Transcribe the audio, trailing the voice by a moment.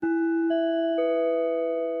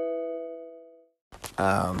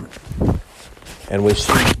And we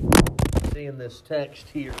see in this text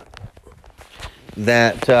here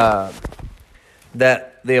that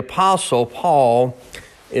the Apostle Paul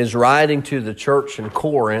is writing to the church in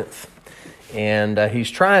Corinth, and he's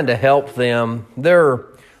trying to help them. They're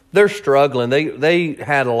struggling. They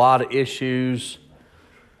had a lot of issues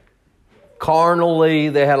carnally.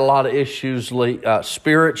 They had a lot of issues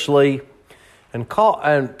spiritually, and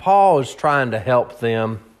Paul is trying to help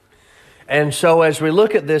them. And so as we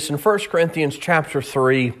look at this in 1 Corinthians chapter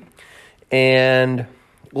 3, and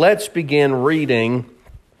let's begin reading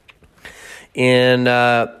in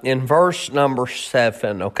verse number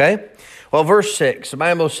 7, okay? Well, verse 6, the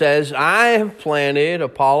Bible says, I have planted,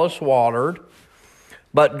 Apollos watered,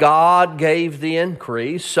 but God gave the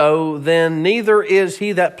increase. So then neither is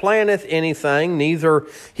he that planteth anything, neither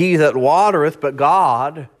he that watereth, but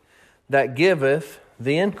God that giveth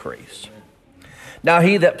the increase. Now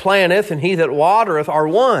he that planteth and he that watereth are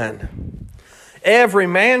one. Every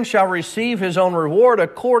man shall receive his own reward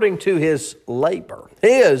according to his labor.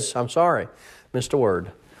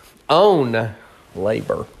 Own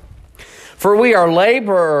labor. For we are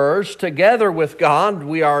laborers together with God.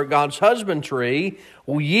 We are God's husbandry.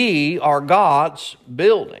 Ye are God's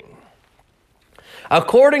building.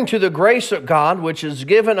 According to the grace of God, which is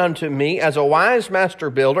given unto me as a wise master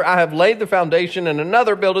builder, I have laid the foundation, and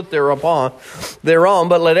another buildeth thereon.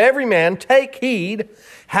 But let every man take heed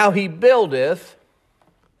how he buildeth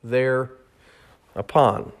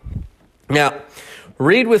thereupon. Now,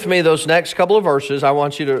 read with me those next couple of verses. I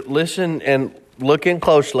want you to listen and look in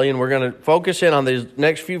closely, and we're going to focus in on these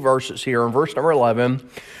next few verses here in verse number 11.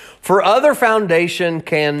 For other foundation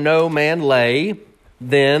can no man lay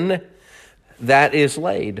than that is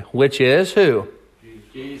laid, which is who?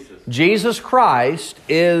 Jesus Christ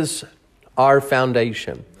is our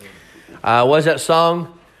foundation. What's that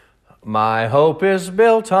song? My hope is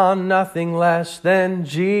built on nothing less than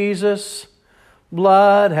Jesus'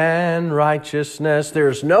 blood and righteousness.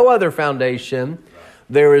 There's no other foundation.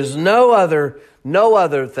 There is no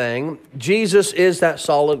other thing. Jesus is that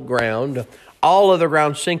solid ground. All other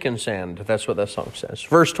ground sink in sand. That's what that song says.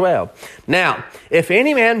 Verse 12. Now, if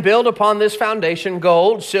any man build upon this foundation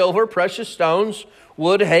gold, silver, precious stones,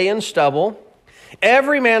 wood, hay, and stubble,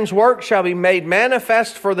 every man's work shall be made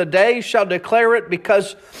manifest, for the day shall declare it,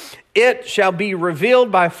 because it shall be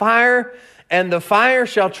revealed by fire, and the fire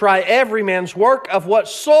shall try every man's work of what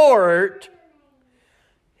sort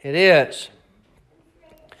it is.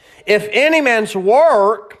 If any man's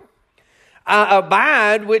work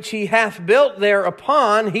abide which he hath built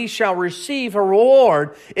thereupon, he shall receive a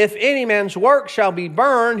reward. If any man's work shall be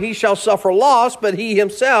burned, he shall suffer loss, but he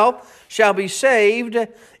himself shall be saved,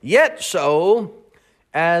 yet so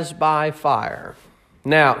as by fire.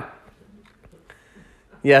 Now,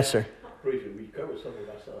 yes, sir. We covered something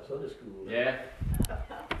about Sunday school. Yeah.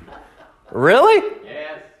 Really?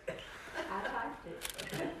 Yes.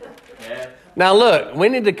 Yes. Now look, we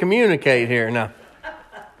need to communicate here now.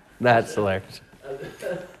 That's hilarious.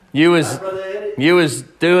 You was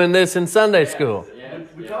doing this in Sunday school. Yes.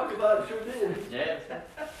 We talked about it, sure did. Yes.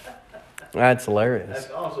 That's hilarious.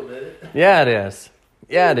 That's awesome, isn't it? Yeah, it is.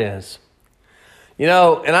 Yeah, it is. You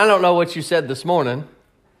know, and I don't know what you said this morning,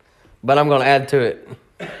 but I'm going to add to it.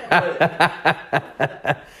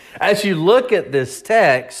 As you look at this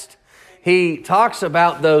text, he talks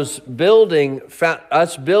about us building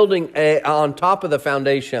on top of the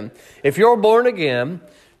foundation. If you're born again,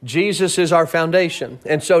 Jesus is our foundation.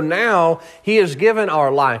 And so now he has given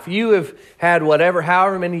our life. You have had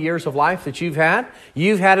however many years of life that you've had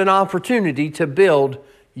an opportunity to build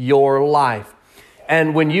your life.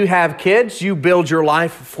 And when you have kids, you build your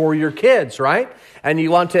life for your kids, right? And you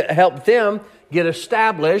want to help them get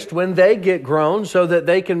established when they get grown so that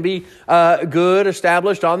they can be good,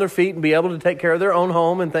 established on their feet and be able to take care of their own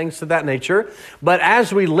home and things of that nature. But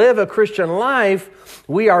as we live a Christian life,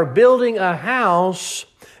 we are building a house,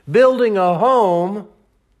 building a home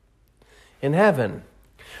in heaven.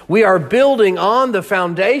 We are building on the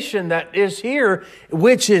foundation that is here,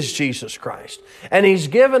 which is Jesus Christ. And he's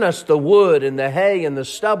given us the wood and the hay and the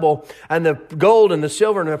stubble and the gold and the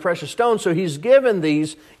silver and the precious stones. So he's given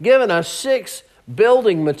us 6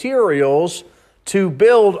 building materials to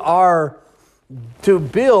build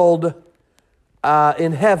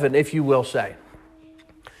in heaven, if you will say.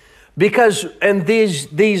 Because, and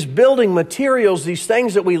these building materials, these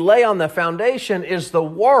things that we lay on the foundation, is the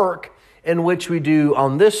work in which we do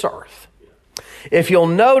on this earth. If you'll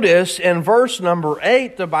notice in verse number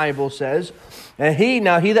 8, the Bible says, and he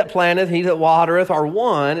that planteth, he that watereth are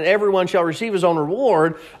one, and everyone shall receive his own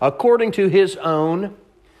reward according to his own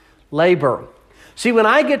labor. See, when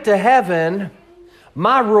I get to heaven,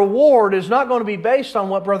 my reward is not going to be based on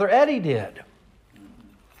what Brother Eddie did.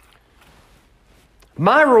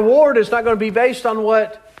 My reward is not going to be based on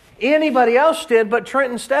what anybody else did but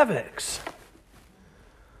Trenton Stevics.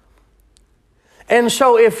 And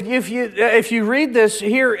so if you read this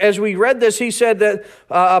here, as we read this, he said that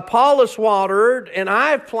Apollos watered and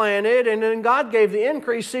I've planted and then God gave the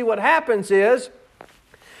increase. See, what happens is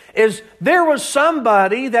there was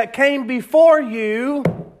somebody that came before you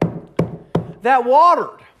that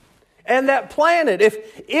watered and that planted.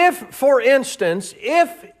 If for instance,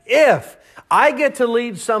 if I get to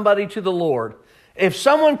lead somebody to the Lord, if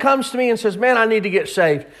someone comes to me and says, man, I need to get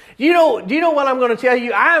saved. Do you know what I'm going to tell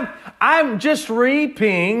you? I'm just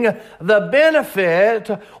reaping the benefit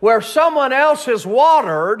where someone else has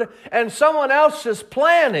watered and someone else has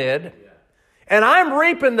planted. And I'm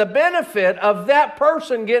reaping the benefit of that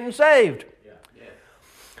person getting saved.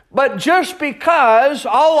 But just because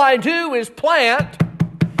all I do is plant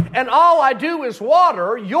and all I do is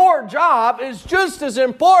water, your job is just as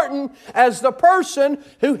important as the person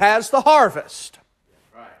who has the harvest.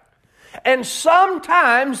 And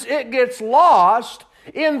sometimes it gets lost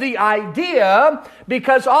in the idea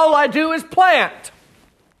because all I do is plant.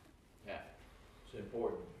 Yeah, it's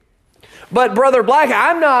important. But Brother Black,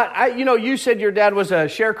 you said your dad was a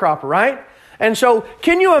sharecropper, right? And so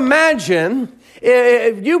can you imagine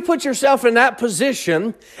if you put yourself in that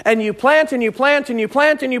position and you plant and you plant and you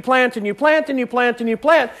plant and you plant and you plant and you plant and you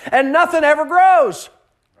plant and nothing ever grows?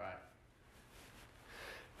 Right.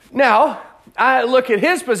 Now, I look at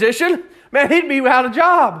his position, man, he'd be out of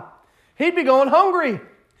job. He'd be going hungry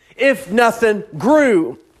if nothing grew.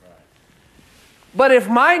 Right. But if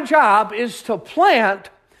my job is to plant,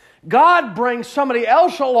 God brings somebody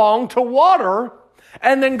else along to water,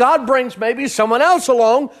 and then God brings maybe someone else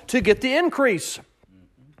along to get the increase.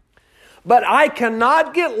 But I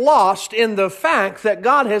cannot get lost in the fact that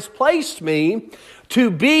God has placed me to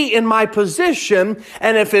be in my position,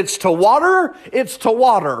 and if it's to water, it's to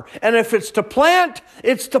water. And if it's to plant,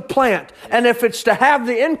 it's to plant. And if it's to have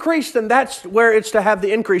the increase, then that's where it's to have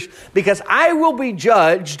the increase. Because I will be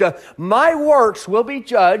judged, my works will be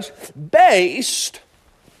judged based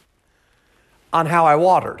on how I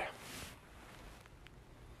watered.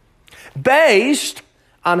 Based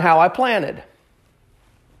on how I planted.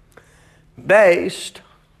 Based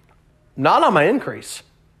not on my increase.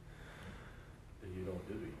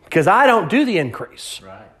 Because I don't do the increase.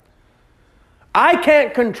 Right. I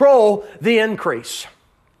can't control the increase.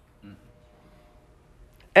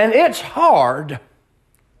 And it's hard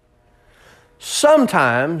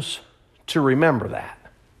sometimes to remember that.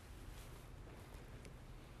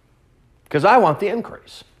 Because I want the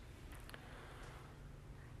increase.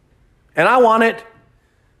 And I want it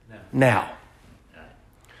now.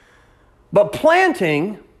 But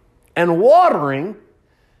planting and watering,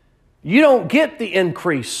 you don't get the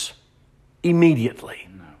increase immediately.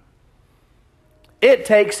 No. It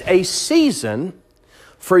takes a season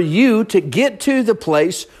for you to get to the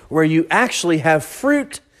place where you actually have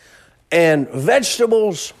fruit and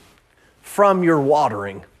vegetables from your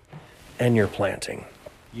watering and your planting.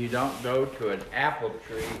 You don't go to an apple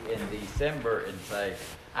tree in December and say,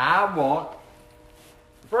 I want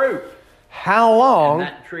fruit. How long? And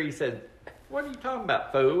that tree says, what are you talking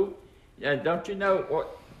about, fool? Yeah, don't you know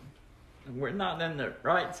what? We're not in the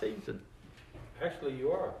right season. Actually,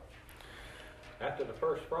 you are. After the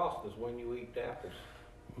first frost is when you eat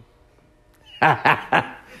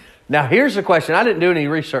apples. Now, here's the question. I didn't do any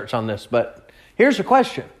research on this, but here's the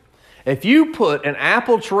question. If you put an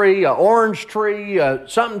apple tree, an orange tree,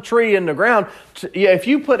 something tree in the ground, if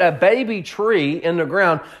you put a baby tree in the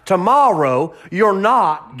ground, tomorrow you're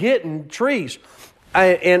not getting trees.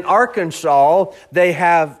 In Arkansas, they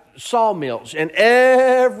have sawmills, and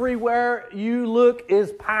everywhere you look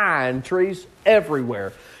is pine trees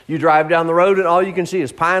everywhere. You drive down the road and all you can see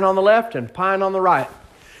is pine on the left and pine on the right.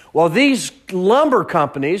 Well, these lumber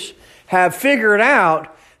companies have figured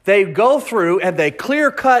out they go through and they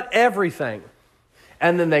clear cut everything.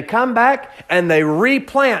 And then they come back and they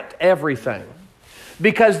replant everything.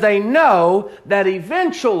 Because they know that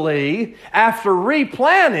eventually, after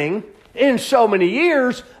replanting, in so many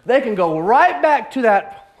years, they can go right back to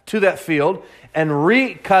that field and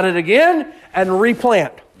recut it again and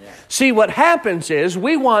replant. Yeah. See, what happens is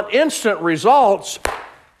we want instant results,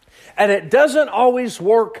 and it doesn't always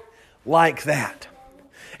work like that.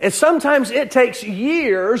 And sometimes it takes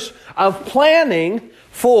years of planning,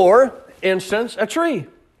 for instance, a tree.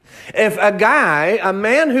 If a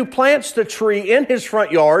man who plants the tree in his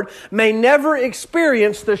front yard may never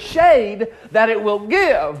experience the shade that it will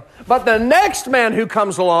give, but the next man who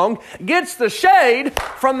comes along gets the shade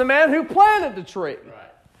from the man who planted the tree.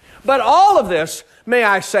 But all of this, may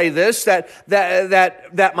I say this,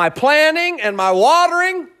 that my planting and my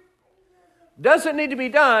watering doesn't need to be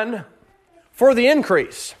done for the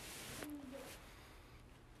increase.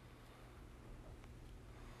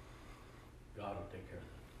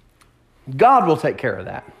 God will take care of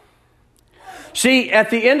that. See,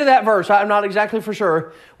 at the end of that verse, I'm not exactly for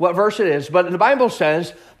sure what verse it is, but the Bible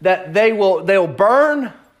says that they'll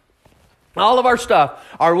burn all of our stuff,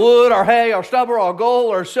 our wood, our hay, our stubble, our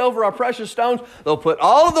gold, our silver, our precious stones. They'll put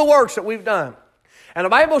all of the works that we've done. And the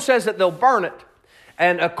Bible says that they'll burn it.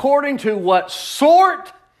 And according to what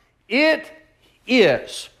sort it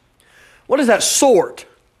is. What is that sort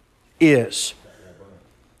is?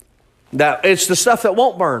 That it's the stuff that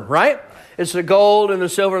won't burn, right? It's the gold and the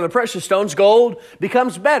silver and the precious stones. Gold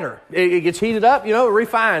becomes better. It gets heated up, it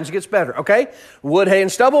refines, it gets better, okay? Wood, hay,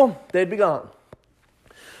 and stubble, they'd be gone.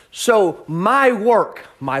 So my work,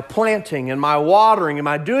 my planting and my watering and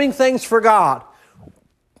my doing things for God,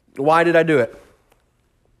 why did I do it?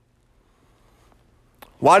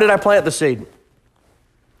 Why did I plant the seed?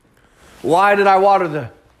 Why did I water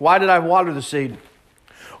the seed?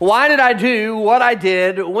 Why did I do what I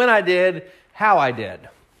did, when I did, how I did?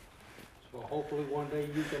 So hopefully one day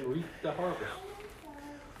you can reap the harvest.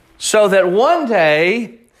 So that one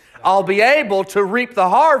day I'll be able to reap the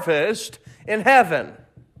harvest in heaven.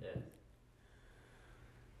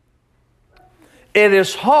 It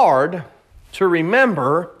is hard to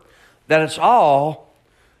remember that it's all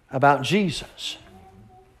about Jesus.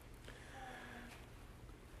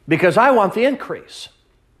 Because I want the increase.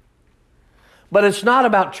 But it's not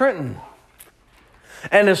about Trenton.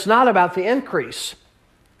 And it's not about the increase.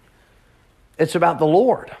 It's about the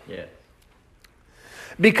Lord. Yeah.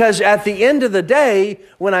 Because at the end of the day,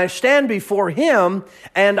 when I stand before Him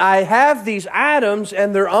and I have these items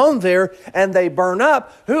and they're on there and they burn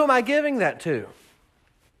up, who am I giving that to?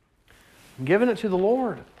 I'm giving it to the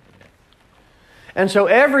Lord. And so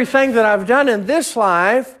everything that I've done in this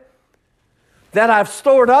life that I've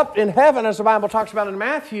stored up in heaven, as the Bible talks about in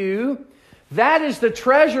Matthew, that is the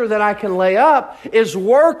treasure that I can lay up, is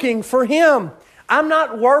working for Him. I'm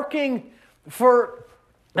not working for,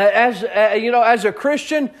 as a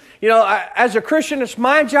Christian, as a Christian, it's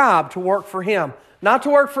my job to work for Him. Not to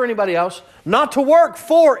work for anybody else, not to work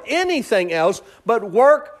for anything else, but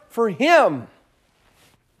work for Him.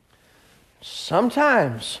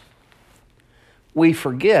 Sometimes we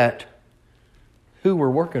forget who we're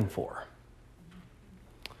working for.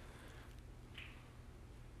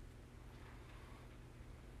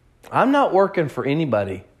 I'm not working for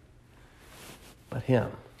anybody but Him.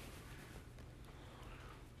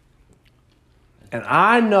 And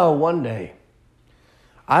I know one day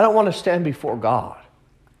I don't want to stand before God.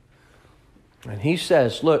 And He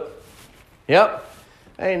says, look, yep,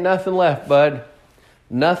 ain't nothing left, bud.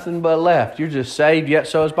 Nothing but left. You're just saved, yet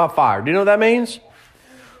so is by fire. Do you know what that means?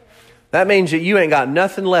 That means that you ain't got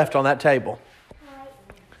nothing left on that table.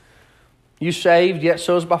 You saved, yet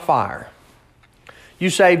so is by fire. You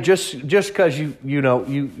saved just because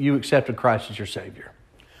you accepted Christ as your Savior.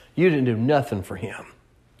 You didn't do nothing for Him.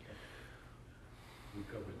 We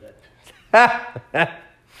covered that.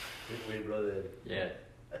 We brother. Yeah.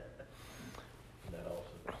 That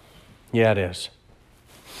also. Yeah, it is.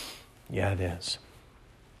 Yeah, it is.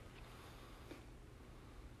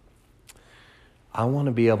 I want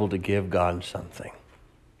to be able to give God something.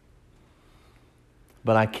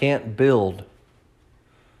 But I can't build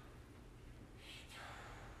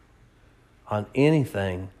on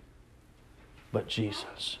anything but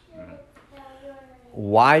Jesus.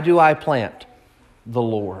 Why do I plant? The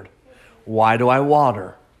Lord. Why do I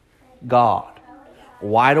water? God.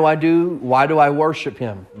 Why do I worship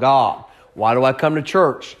Him? God. Why do I come to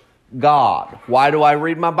church? God. Why do I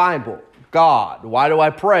read my Bible? God. Why do I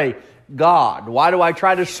pray? God. Why do I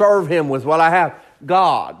try to serve Him with what I have?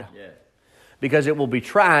 God. Yeah. Because it will be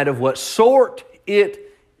tried of what sort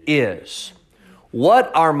it is.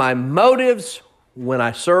 What are my motives when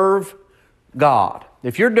I serve God?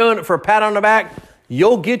 If you're doing it for a pat on the back,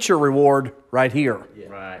 you'll get your reward right here. Yeah.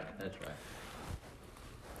 Right. That's right.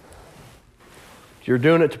 If you're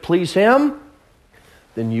doing it to please Him,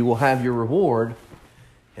 then you will have your reward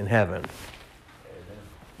in heaven.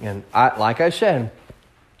 And like I said,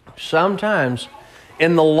 sometimes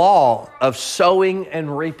in the law of sowing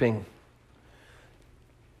and reaping,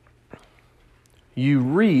 you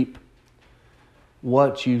reap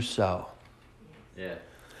what you sow. Yeah.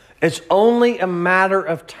 It's only a matter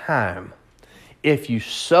of time. If you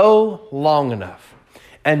sow long enough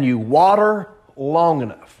and you water long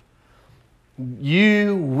enough,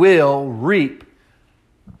 you will reap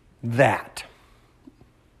that.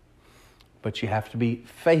 But you have to be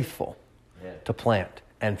faithful to plant,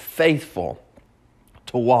 and faithful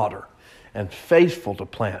to water, and faithful to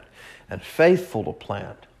plant, and faithful to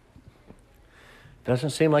plant. Doesn't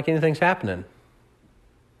seem like anything's happening.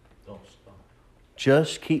 Don't stop.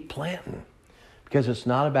 Just keep planting, because it's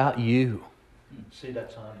not about you. See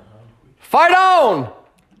that sign behind you? Fight on!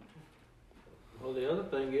 Well, the other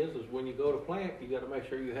thing is when you go to plant, you got to make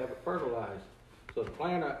sure you have it fertilized. So the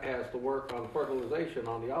planter has to work on fertilization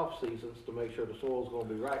on the off seasons to make sure the soil's going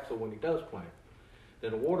to be right. So when he does plant,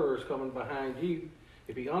 then the water is coming behind you.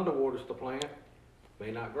 If he underwaters the plant, it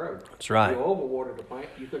may not grow. That's right. If you overwater the plant,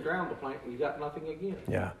 you could drown the plant, and you got nothing again.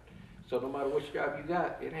 Yeah. So no matter which job you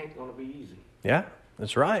got, it ain't going to be easy. Yeah,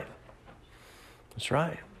 that's right. That's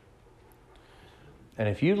right. And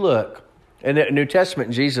if you look, in the New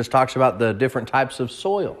Testament, Jesus talks about the different types of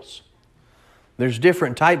soils. There's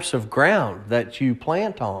different types of ground that you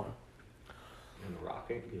plant on. And the rock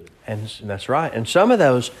ain't good. And that's right. And some of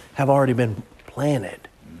those have already been planted.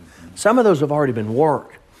 Some of those have already been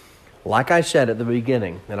worked. Like I said at the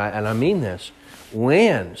beginning, and I mean this,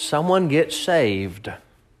 when someone gets saved,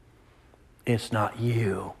 it's not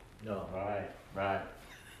you. No. Right.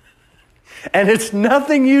 And it's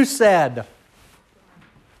nothing you said.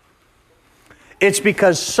 It's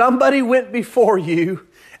because somebody went before you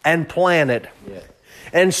and planted. Yes.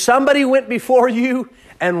 And somebody went before you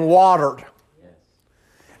and watered. Yes.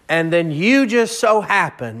 And then you just so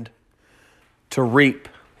happened to reap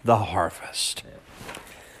the harvest.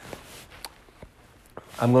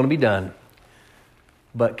 I'm going to be done.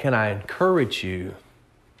 But can I encourage you?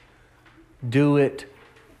 Do it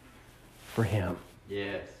for Him.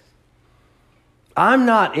 Yes. I'm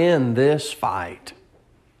not in this fight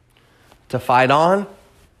to fight on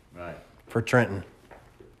Right. for Trenton.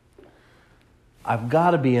 I've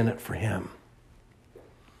got to be in it for Him.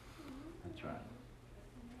 That's right.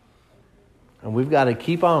 And we've got to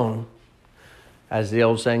keep on, as the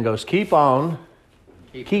old saying goes, keep on,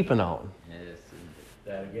 keeping on. Yes.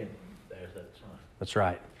 That again, there's that sign. That's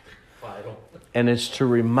right. Fight on. And it's to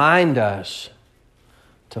remind us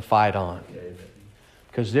to fight on. Amen.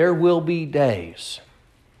 Because there will be days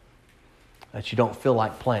that you don't feel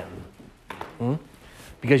like planting.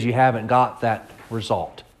 Because you haven't got that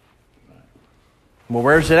result. Well,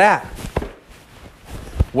 where's it at?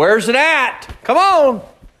 Where's it at? Come on.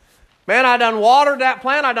 Man, I done watered that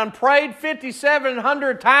plant. I done prayed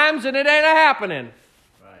 5,700 times and it ain't happening.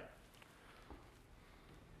 Right.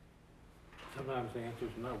 Sometimes the answer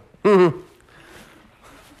is no.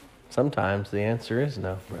 Sometimes the answer is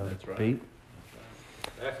no, Brother That's right. Pete.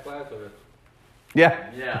 Ask Lazarus.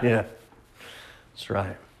 Yeah. Yeah. That's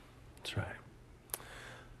right. That's right.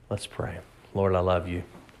 Let's pray. Lord, I love you.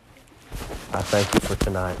 I thank you for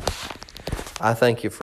tonight. I thank you for